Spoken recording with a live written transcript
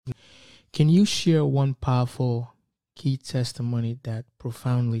Can you share one powerful key testimony that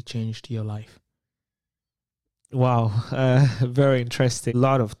profoundly changed your life? Wow, very interesting. A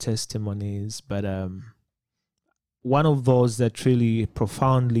lot of testimonies, but one of those that really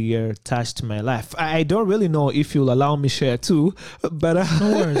profoundly touched my life. I don't really know if you'll allow me share too, but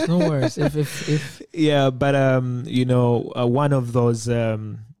No worries, no worries. If yeah, but one of those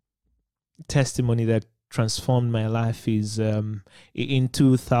testimony that transformed my life is in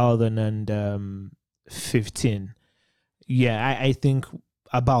 2015. Yeah, I think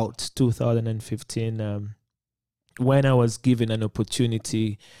about 2015. When I was given an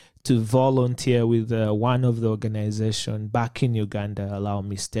opportunity to volunteer with one of the organization back in Uganda, allow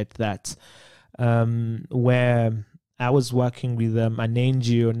me state that, where I was working with an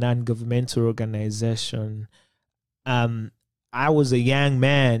NGO, non-governmental organization. I was a young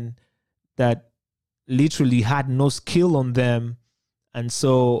man that literally had no skill on them, and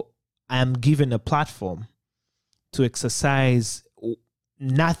so I am given a platform to exercise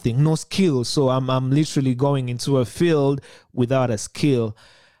nothing, no skill. So I'm literally going into a field without a skill,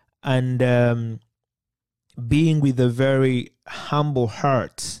 and being with a very humble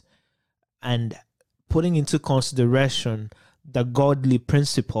heart and putting into consideration the godly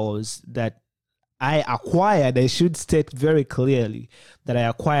principles that I acquired. I should state very clearly that I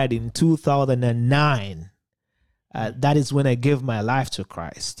acquired in 2009. That is when I gave my life to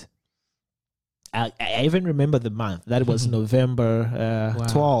Christ. I even remember the month. That was November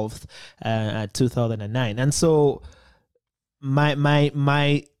 12th, 2009. And so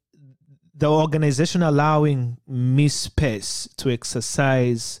the organization allowing me space to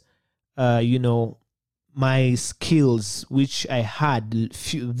exercise, my skills, which I had,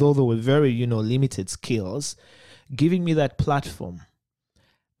 though they were very, limited skills, giving me that platform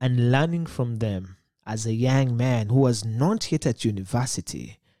and learning from them as a young man who was not yet at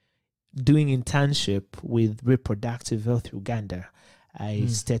university, doing internship with Reproductive Health Uganda. I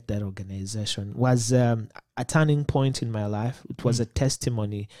state that organization was a turning point in my life. It was a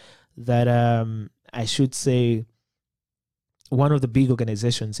testimony that I should say one of the big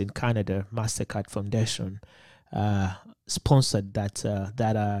organizations in Canada, MasterCard Foundation, sponsored that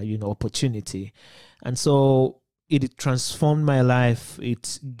opportunity, and so it transformed my life.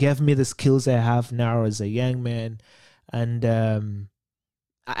 It gave me the skills I have now as a young man, and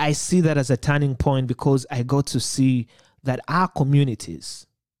I see that as a turning point because I got to see that our communities,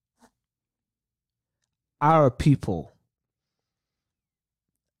 our people,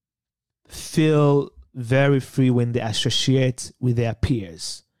 feel very free when they associate with their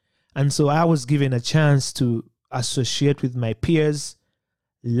peers. And so I was given a chance to associate with my peers,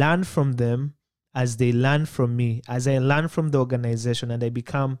 learn from them as they learn from me, as I learn from the organization, and I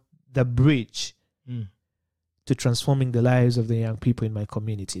become the bridge to transforming the lives of the young people in my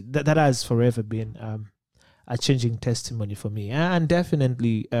community. That has forever been a changing testimony for me. And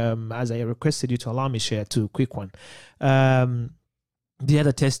definitely, as I requested you to allow me share too, quick one. The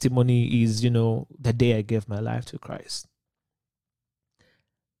other testimony is, the day I gave my life to Christ.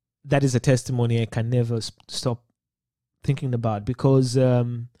 That is a testimony I can never stop thinking about because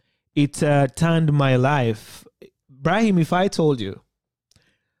it turned my life. Brahim, if I told you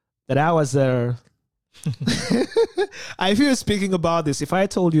that I was I feel speaking about this, if I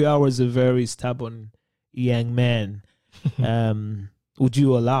told you I was a very stubborn young man, would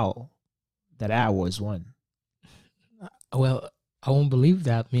you allow that I was one? Well, I won't believe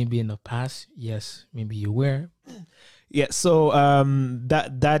that. Maybe in the past, yes, maybe you were. Yeah, so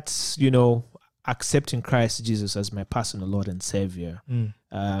that's accepting Christ Jesus as my personal Lord and Savior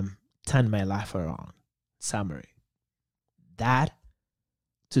turned my life around. Summary. That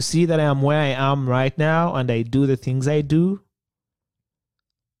to see that I am where I am right now and I do the things I do,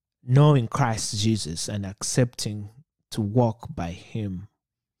 knowing Christ Jesus and accepting to walk by Him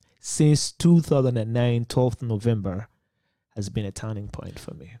since 2009, 12th November, has been a turning point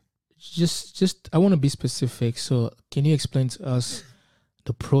for me. Just I want to be specific. So can you explain to us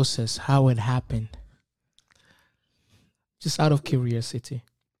the process, how it happened? Just out of curiosity.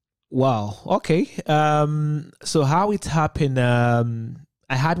 Wow. Okay. So how it happened,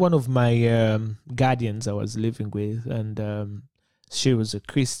 I had one of my guardians I was living with, and she was a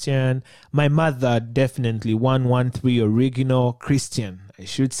Christian. My mother, definitely 113 original Christian, I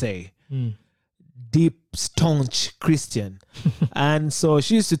should say. Deep, staunch Christian. And so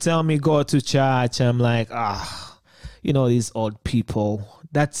she used to tell me, go to church. I'm like, these old people.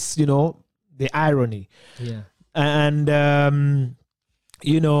 That's, the irony. Yeah. And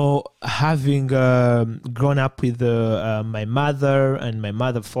having grown up with my mother, and my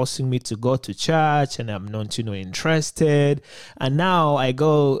mother forcing me to go to church, and I'm not, interested. And now I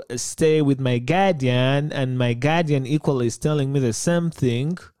go stay with my guardian, and my guardian equally is telling me the same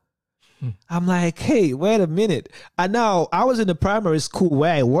thing. I'm like, hey, wait a minute. And now I was in the primary school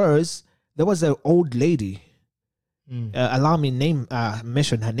where I was. There was an old lady. Allow me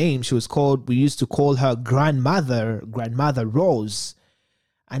mention her name. We used to call her Grandmother Rose.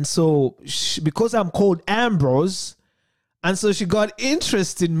 And so, because I'm called Ambrose, and so she got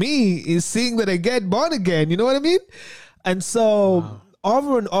interest in me in seeing that I get born again. You know what I mean? And so,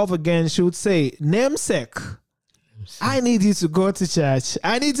 over and over again, she would say, namesake, I need you to go to church.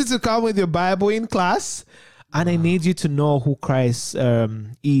 I need you to come with your Bible in class. And I need you to know who Christ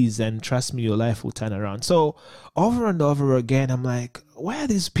is, and trust me, your life will turn around. So, over and over again, I'm like, why are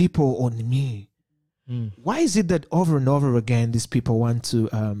these people on me? Why is it that over and over again these people want to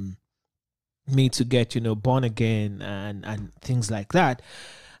me to get born again and things like that?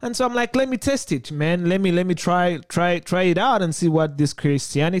 And so I'm like, let me test it, man. Let me try it out and see what this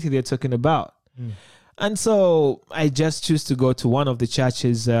Christianity they're talking about. And so I just choose to go to one of the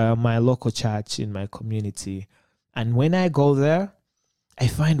churches, my local church in my community. And when I go there, I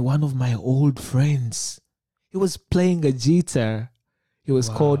find one of my old friends. He was playing a guitar. He was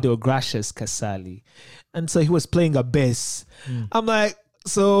called Deogracious Kasali. And so he was playing a bass. I'm like,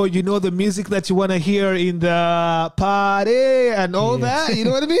 so the music that you want to hear in the party and all that, you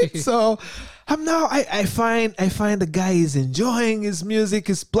know what I mean? So I find the guy is enjoying his music,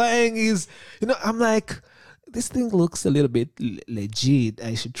 is playing, I'm like, this thing looks a little bit legit.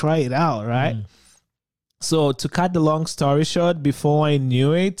 I should try it out, right? So to cut the long story short, before I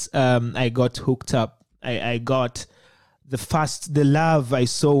knew it, I got hooked up. I got the love I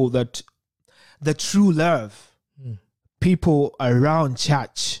saw, that the true love people around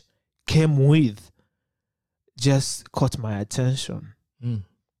church came with, just caught my attention.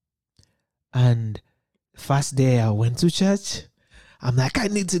 And first day I went to church, I'm like, I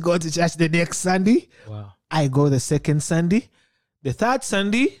need to go to church the next Sunday. I go the second Sunday. The third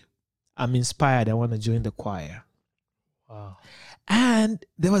Sunday, I'm inspired. I want to join the choir. And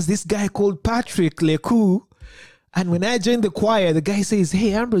there was this guy called Patrick Leku. And when I joined the choir, the guy says,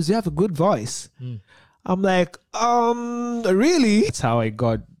 hey, Ambrose, you have a good voice. I'm like, really? That's how I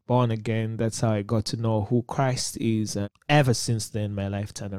got born again. That's how I got to know who Christ is. And ever since then, my life turned around.